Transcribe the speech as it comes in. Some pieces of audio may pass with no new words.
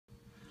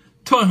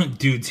Toilet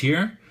Dudes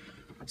here.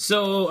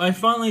 So I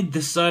finally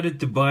decided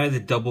to buy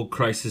the Double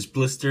Crisis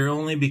Blister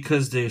only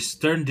because they're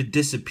starting to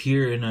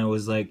disappear, and I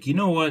was like, you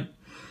know what?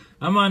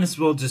 I might as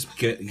well just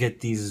get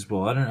these as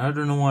well. I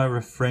don't know why I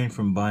refrained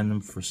from buying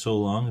them for so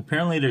long.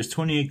 Apparently there's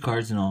 28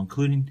 cards in all,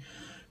 including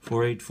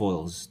 8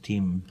 foils.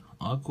 Team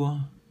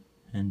Aqua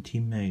and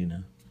Team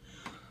Magna.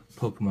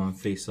 Pokemon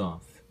Face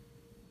Off.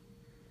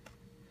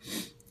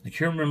 I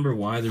can't remember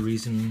why, the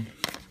reason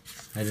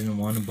I didn't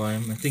want to buy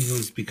them. I think it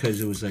was because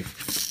it was like,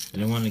 I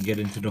didn't want to get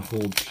into the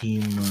whole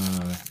team,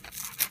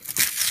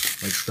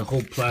 like the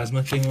whole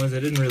plasma thing was.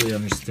 I didn't really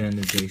understand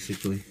it,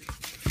 basically.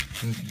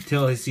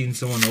 Until I seen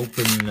someone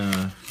open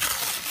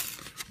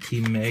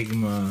Team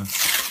Magma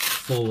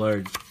full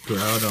art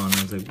Groudon.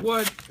 I was like,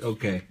 what?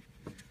 Okay.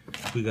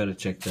 We gotta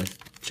check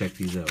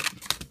these out.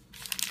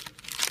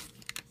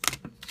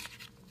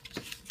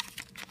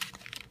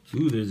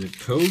 Ooh, there's a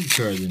code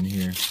card in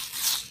here.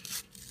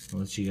 I'll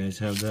let you guys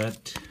have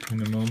that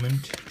in a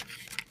moment.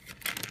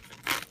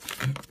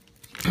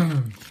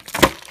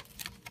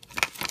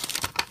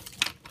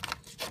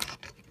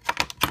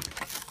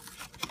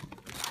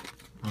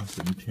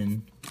 Awesome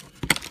pin.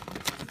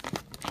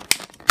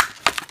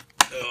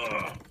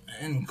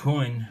 And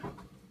coin.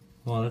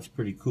 Wow, that's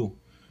pretty cool.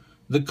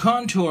 The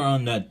contour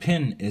on that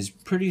pin is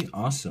pretty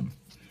awesome.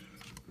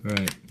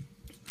 Right.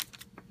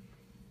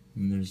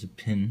 And there's a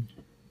pin.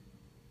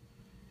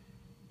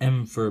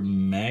 M for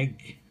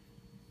Magma,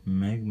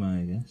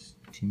 I guess.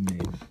 Team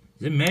Magma.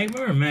 Is it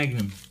Magma or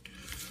Magnum?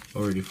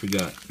 Already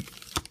forgot.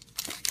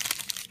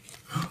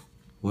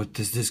 What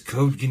does this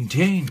code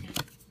contain?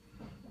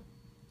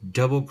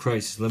 Double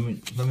Crisis. Let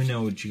me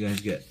know what you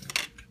guys get.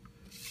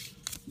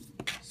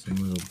 Some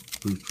little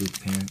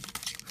boost pan.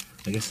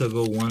 I guess I'll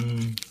go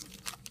one.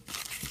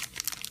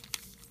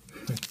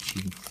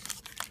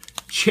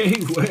 Jay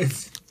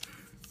was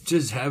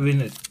just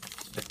having a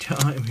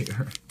time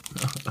here.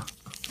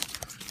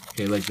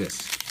 Okay, like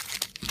this.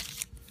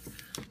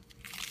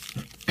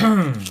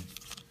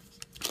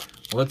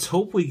 Let's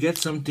hope we get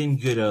something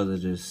good out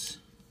of this.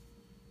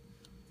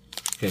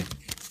 Okay.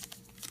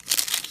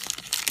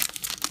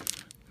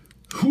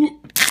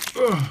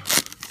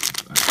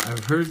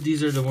 I've heard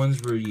these are the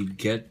ones where you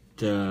get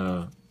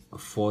a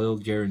foil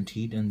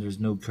guaranteed and there's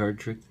no card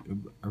trick,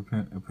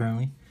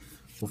 apparently.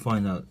 We'll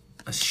find out.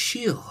 A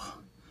Shield,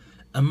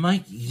 a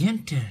Mike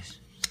Yentes,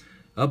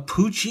 a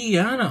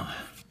Pucciano,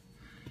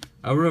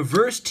 a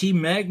Reverse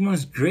Team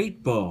Magma's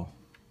Great Ball,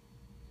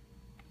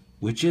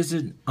 which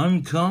isn't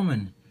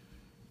uncommon.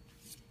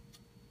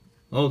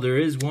 Oh, there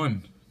is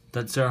one.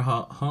 That's our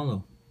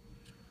holo.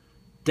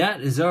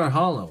 That is our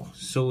holo.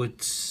 So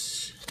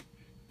it's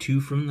 2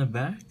 from the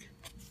back?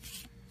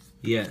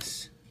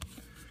 Yes.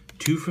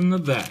 2 from the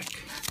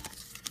back.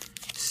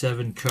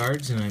 7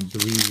 cards, and I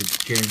believe it's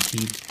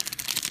guaranteed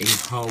a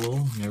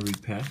holo in every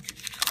pack.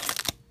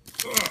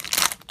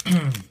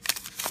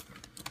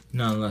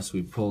 Not unless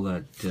we pull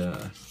that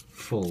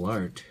full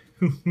art.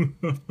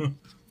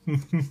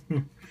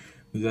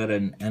 We got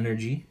an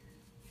energy.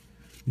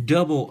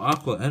 Double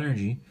Aqua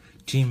Energy.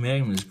 Team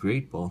Magma's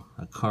Great Ball.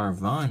 A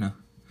Carvanha.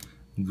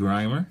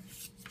 Grimer.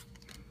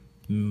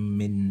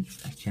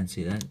 I can't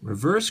say that.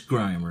 Reverse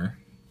Grimer.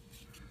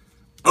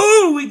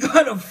 Oh, we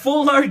got a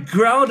full art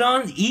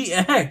Groudon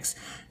EX.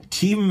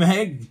 Team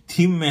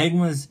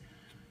Magma's.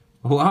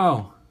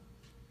 Wow.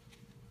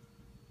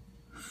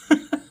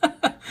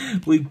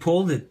 We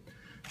pulled it.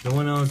 The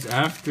one I was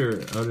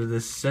after out of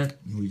this set.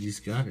 We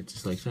just got it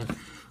just like that.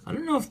 I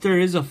don't know if there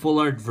is a full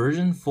art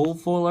version,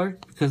 full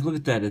art, because look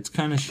at that. It's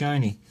kind of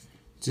shiny.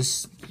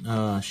 Just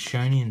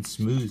shiny and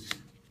smooth.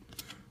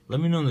 Let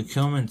me know in the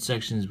comment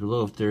sections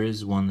below if there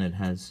is one that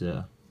has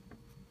the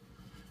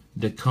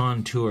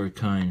contour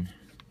kind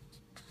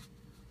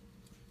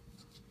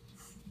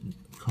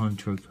of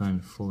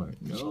full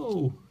art.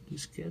 No,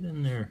 just get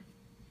in there.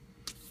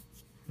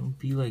 Don't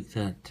be like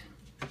that.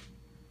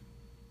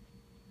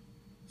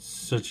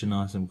 Such an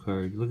awesome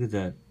card. Look at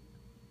that.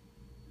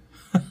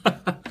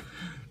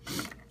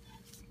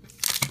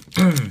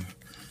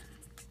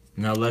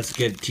 Now let's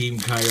get Team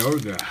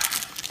Kyogre.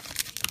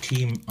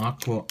 Team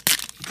Aqua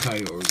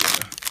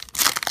Kyogre.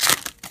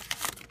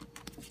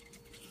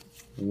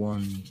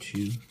 1,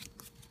 2.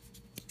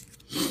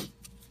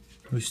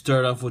 We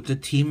start off with the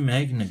Team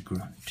Magna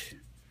Grunt.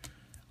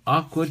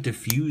 Aqua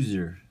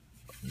Diffuser.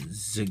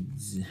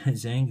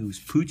 Zangoose.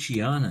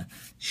 Pucciana.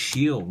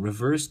 Shield.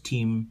 Reverse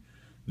Team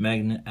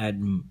Magna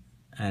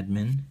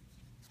Admin.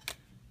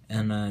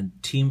 And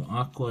Team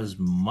Aqua's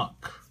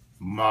Muck.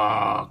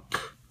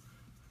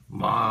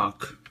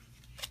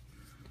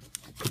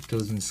 Put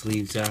those in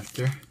sleeves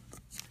after.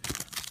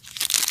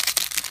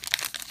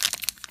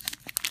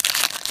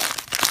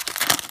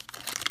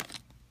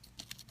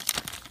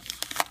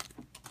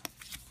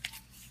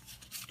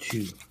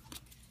 Two.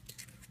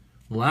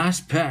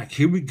 Last pack.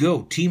 Here we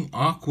go. Team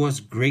Aqua's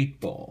Great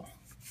Ball.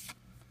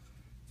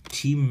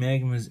 Team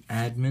Magma's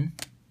Admin.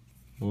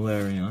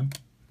 Larion.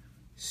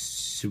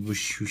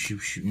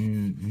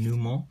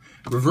 Numo.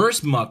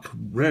 Reverse Muck.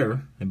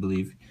 Rare, I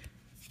believe.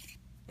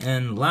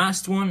 And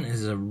last one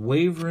is a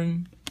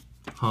Wavering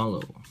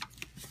Hollow.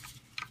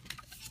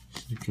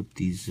 Just look up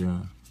these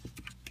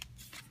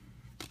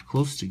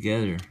close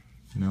together.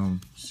 Now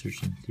I'm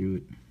searching through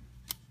it.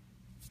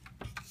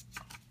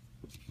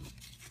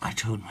 I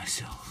told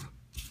myself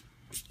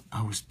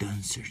I was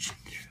done searching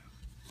through.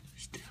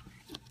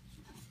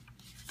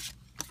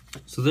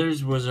 So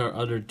there's was our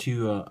other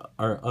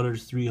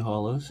three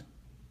hollows.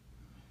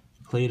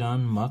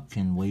 Claydon, Muck,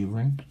 and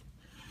Wavering.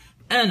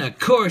 And of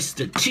course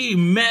the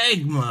Team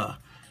Magma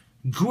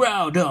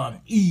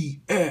Groudon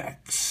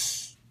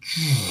EX.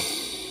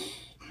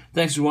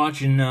 Thanks for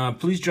watching.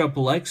 Please drop a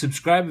like,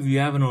 subscribe if you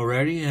haven't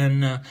already,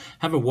 and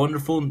have a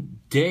wonderful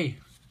day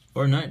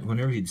or night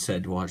whenever you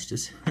decide to watch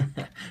this.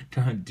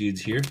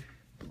 Dudes here.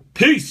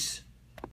 Peace!